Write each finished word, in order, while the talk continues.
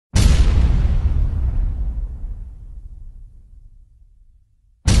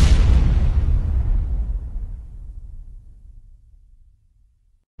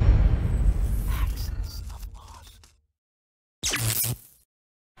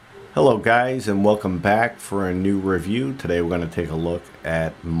Hello guys, and welcome back for a new review. Today we're going to take a look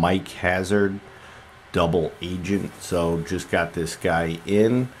at Mike Hazard Double Agent. So just got this guy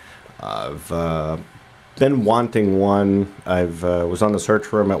in. I've been wanting one. Was on the search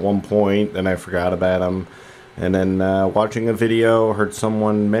for him at one point, then I forgot about him, and then watching a video heard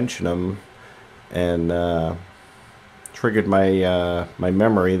someone mention him and triggered my my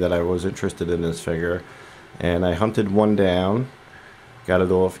memory that I was interested in this figure, and I hunted one down. Got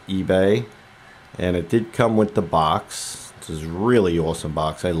it off eBay, and it did come with the box. This is a really awesome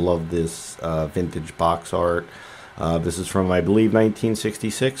box. I love this vintage box art. This is from, I believe,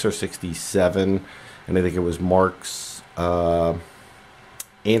 1966 or 67, and I think it was MARX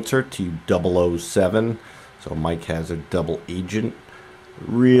answer to 007. So Mike Hazard Double Agent.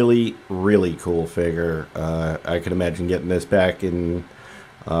 Really, really cool figure. I can imagine getting this back in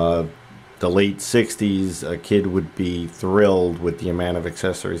the late 60s. A kid would be thrilled with the amount of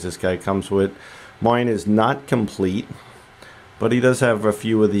accessories this guy comes with. Mine is not complete, but he does have a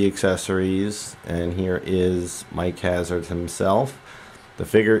few of the accessories, and here is Mike Hazard himself. The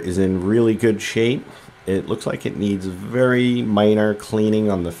figure is in really good shape. It looks like it needs very minor cleaning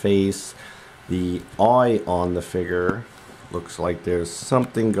on the face. The eye on the figure looks like there's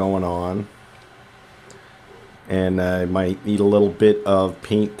something going on, and I might need a little bit of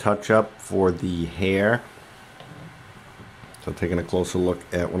paint touch-up for the hair. So taking a closer look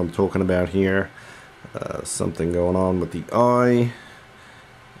at what I'm talking about here. Something going on with the eye,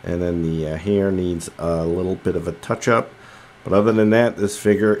 and then the hair needs a little bit of a touch-up. But other than that, this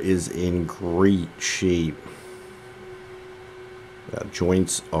figure is in great shape.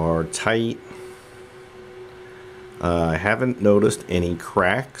 Joints are tight. I haven't noticed any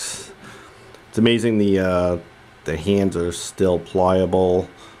cracks. It's amazing the hands are still pliable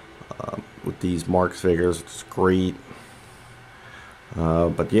with these MARX figures. It's great.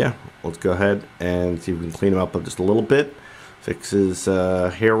 But yeah, let's go ahead and see if we can clean him up just a little bit, fix his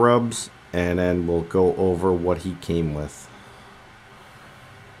hair rubs, and then we'll go over what he came with.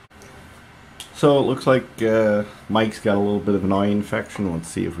 So it looks like Mike's got a little bit of an eye infection. Let's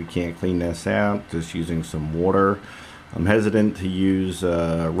see if we can't clean this out just using some water. I'm hesitant to use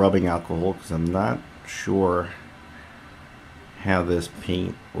rubbing alcohol because I'm not sure how this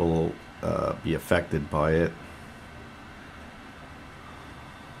paint will be affected by it.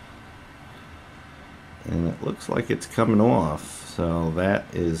 And it looks like it's coming off, so that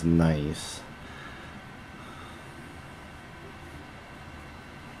is nice.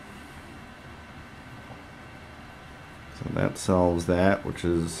 So that solves that, which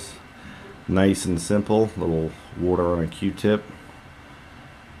is nice and simple. Little water on a Q-tip.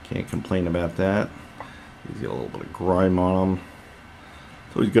 Can't complain about that. He's got a little bit of grime on them.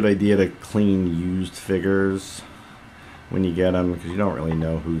 It's always a good idea to clean used figures when you get them, because you don't really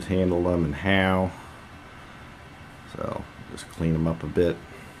know who's handled them and how. So just clean them up a bit.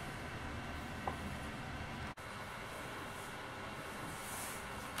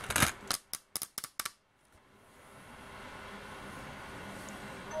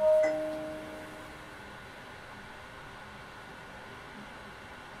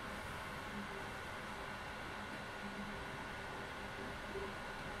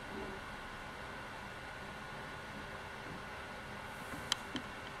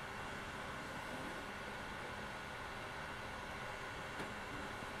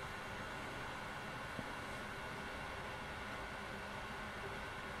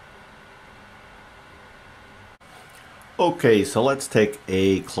 Okay, so let's take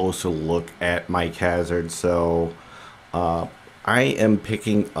a closer look at Mike Hazard. So I am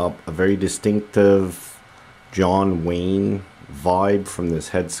picking up a very distinctive John Wayne vibe from this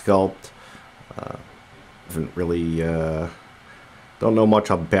head sculpt. Haven't really don't know much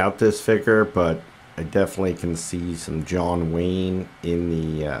about this figure, but I definitely can see some John Wayne in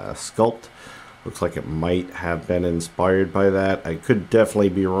the sculpt. Looks like it might have been inspired by that. I could definitely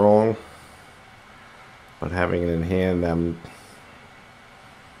be wrong, but having it in hand, I'm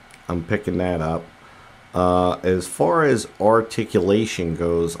picking that up. As far as articulation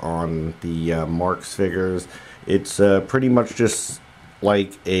goes on the MARX figures, it's pretty much just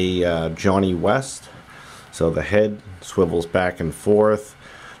like a Johnny West. So the head swivels back and forth.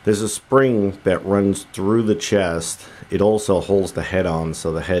 There's a spring that runs through the chest. It also holds the head on,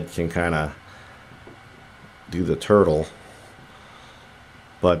 so the head can kind of do the turtle.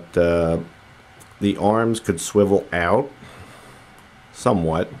 But the arms could swivel out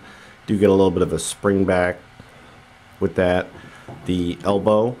somewhat. Do get a little bit of a spring back with that. The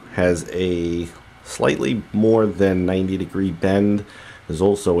elbow has a slightly more than 90-degree bend. There's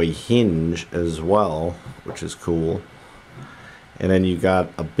also a hinge as well, which is cool. And then you got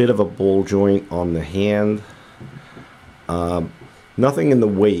a bit of a ball joint on the hand. Nothing in the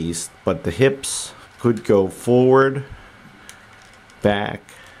waist, but the hips could go forward, back,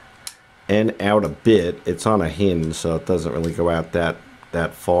 and out a bit. It's on a hinge, so it doesn't really go out that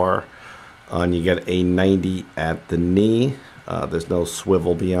far. And you get a 90 at the knee. There's no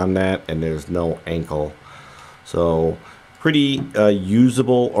swivel beyond that, and there's no ankle. So pretty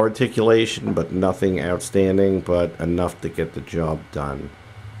usable articulation, but nothing outstanding, but enough to get the job done.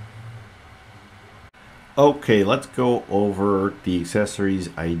 Okay, let's go over the accessories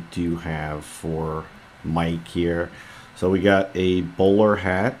I do have for Mike here. So we got a bowler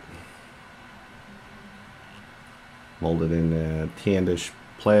hat, molded in tannish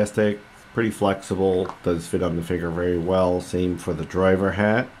plastic, pretty flexible, does fit on the figure very well. Same for the driver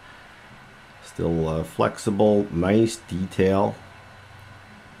hat, still flexible, nice detail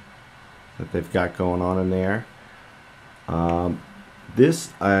that they've got going on in there.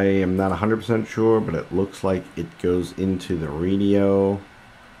 This I am not 100% sure, but it looks like it goes into the radio,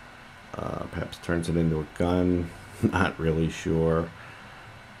 perhaps turns it into a gun. Not really sure,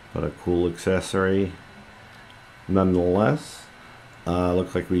 but a cool accessory nonetheless.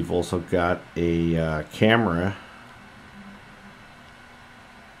 Looks like we've also got a camera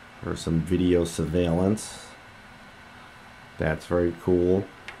for some video surveillance. That's very cool.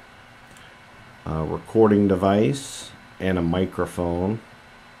 Recording device and a microphone.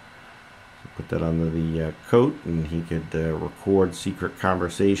 Put that under the coat and he could record secret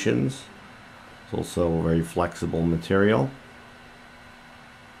conversations. It's also a very flexible material.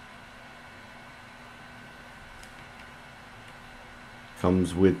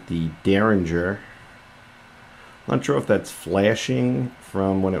 Comes with the Derringer. Not sure if that's flashing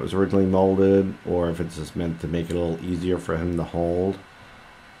from when it was originally molded or if it's just meant to make it a little easier for him to hold.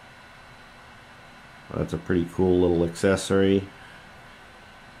 That's a pretty cool little accessory.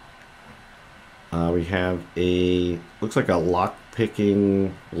 We have a, looks like a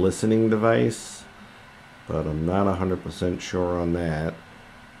lock-picking listening device, but I'm not 100% sure on that.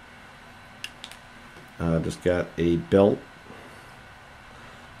 Just got a belt.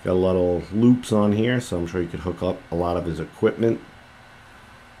 Got a lot of loops on here, so I'm sure you could hook up a lot of his equipment.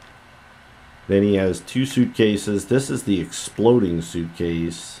 Then he has two suitcases. This is the exploding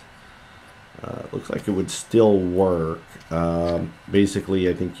suitcase. Looks like it would still work. Basically,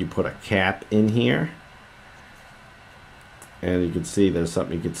 I think you put a cap in here. And you can see there's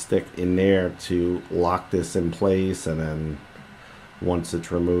something you could stick in there to lock this in place. And then once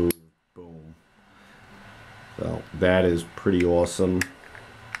it's removed, boom. So that is pretty awesome.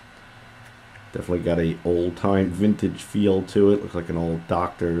 Definitely got a old-time vintage feel to it. Looks like an old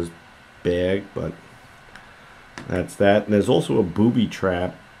doctor's bag, but that's that. And there's also a booby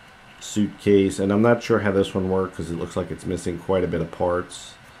trap suitcase, and I'm not sure how this one works because it looks like it's missing quite a bit of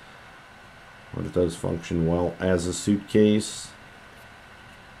parts, but it does function well as a suitcase.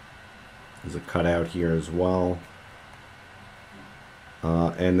 There's a cutout here as well.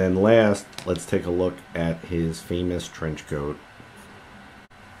 And then last, let's take a look at his famous trench coat.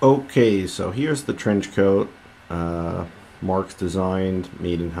 Okay, so here's the trench coat. MARX designed,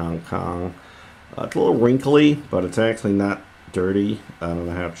 made in Hong Kong. It's a little wrinkly, but it's actually not dirty. I don't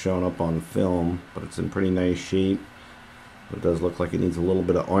know how it's showing up on film, but it's in pretty nice shape. It does look like it needs a little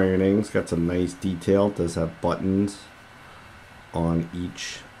bit of ironing. It's got some nice detail. It does have buttons on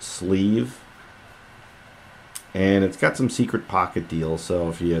each sleeve. And it's got some secret pocket deals. So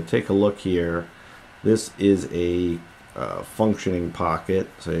if you take a look here, this is a functioning pocket.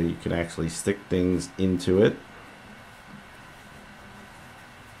 So you can actually stick things into it.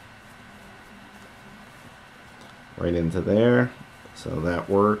 Right into there, so that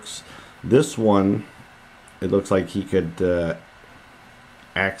works. This one, it looks like he could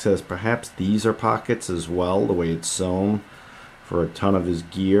access, perhaps these are pockets as well, the way it's sewn, for a ton of his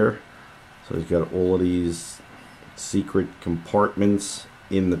gear. So he's got all of these secret compartments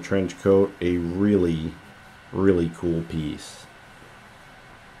in the trench coat. A really, really cool piece.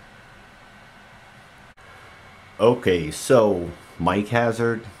 Okay, so Mike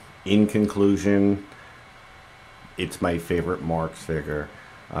Hazard, in conclusion, it's my favorite MARX figure.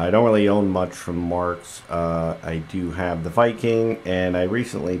 I don't really own much from MARX. I do have the Viking, and I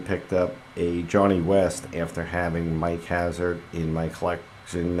recently picked up a Johnny West after having Mike Hazard in my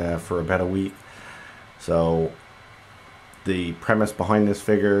collection for about a week. So the premise behind this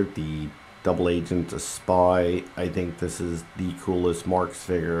figure, the double agent, a spy, I think this is the coolest MARX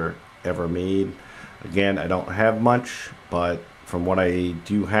figure ever made. Again, I don't have much, but from what I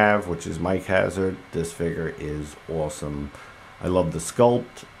do have, which is Mike Hazard, this figure is awesome. I love the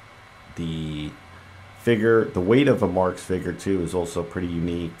sculpt, the figure. The weight of a MARX figure too is also pretty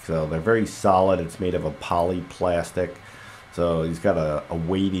unique. So they're very solid. It's made of a poly plastic, so he's got a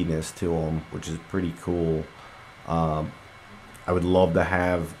weightiness to him, which is pretty cool. I would love to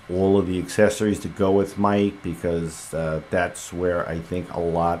have all of the accessories to go with Mike, because that's where I think a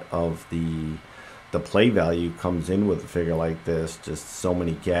lot of the play value comes in with a figure like this. Just so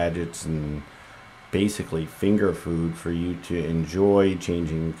many gadgets and basically finger food for you to enjoy,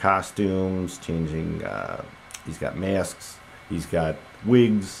 changing costumes, changing, he's got masks, he's got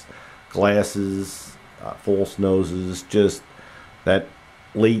wigs, glasses, false noses, just that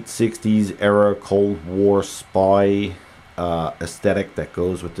late 60s era Cold War spy aesthetic that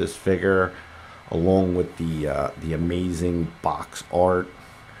goes with this figure, along with the amazing box art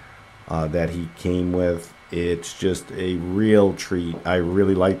that he came with. It's just a real treat. I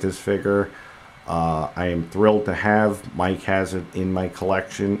really like this figure. I am thrilled to have Mike Hazard in my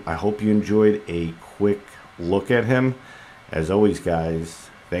collection. I hope you enjoyed a quick look at him. As always, guys,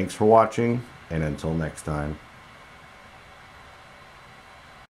 thanks for watching, and until next time.